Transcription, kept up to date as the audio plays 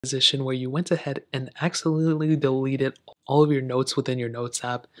position where you went ahead and accidentally deleted all of your notes within your Notes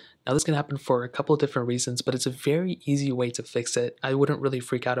app. Now, this can happen for a couple of different reasons, but it's a very easy way to fix it. I wouldn't really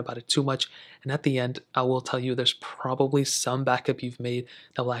freak out about it too much. And at the end, I will tell you there's probably some backup you've made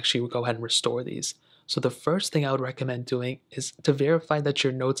that will actually go ahead and restore these. So the first thing I would recommend doing is to verify that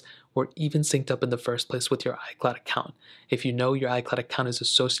your notes were even synced up in the first place with your iCloud account. If you know your iCloud account is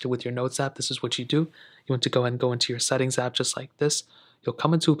associated with your Notes app, this is what you do. You want to go ahead and go into your settings app just like this. You'll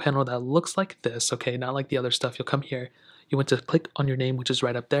come into a panel that looks like this, okay, not like the other stuff. You'll come here. You want to click on your name, which is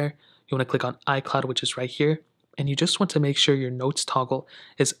right up there. You want to click on iCloud, which is right here. And you just want to make sure your Notes toggle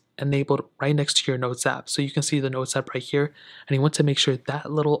is enabled right next to your Notes app. So you can see the Notes app right here. And you want to make sure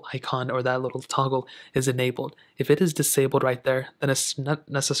that little icon or that little toggle is enabled. If it is disabled right there, then it's not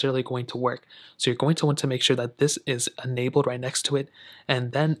necessarily going to work. So you're going to want to make sure that this is enabled right next to it.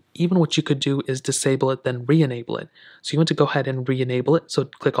 And then even what you could do is disable it, then re-enable it. So you want to go ahead and re-enable it. So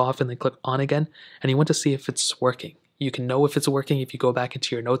click off and then click on again. And you want to see if it's working. You can know if it's working if you go back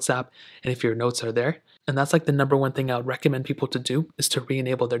into your Notes app and if your notes are there. And that's like the number one thing I would recommend people to do is to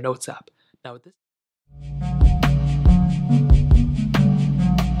re-enable their Notes app. Now with this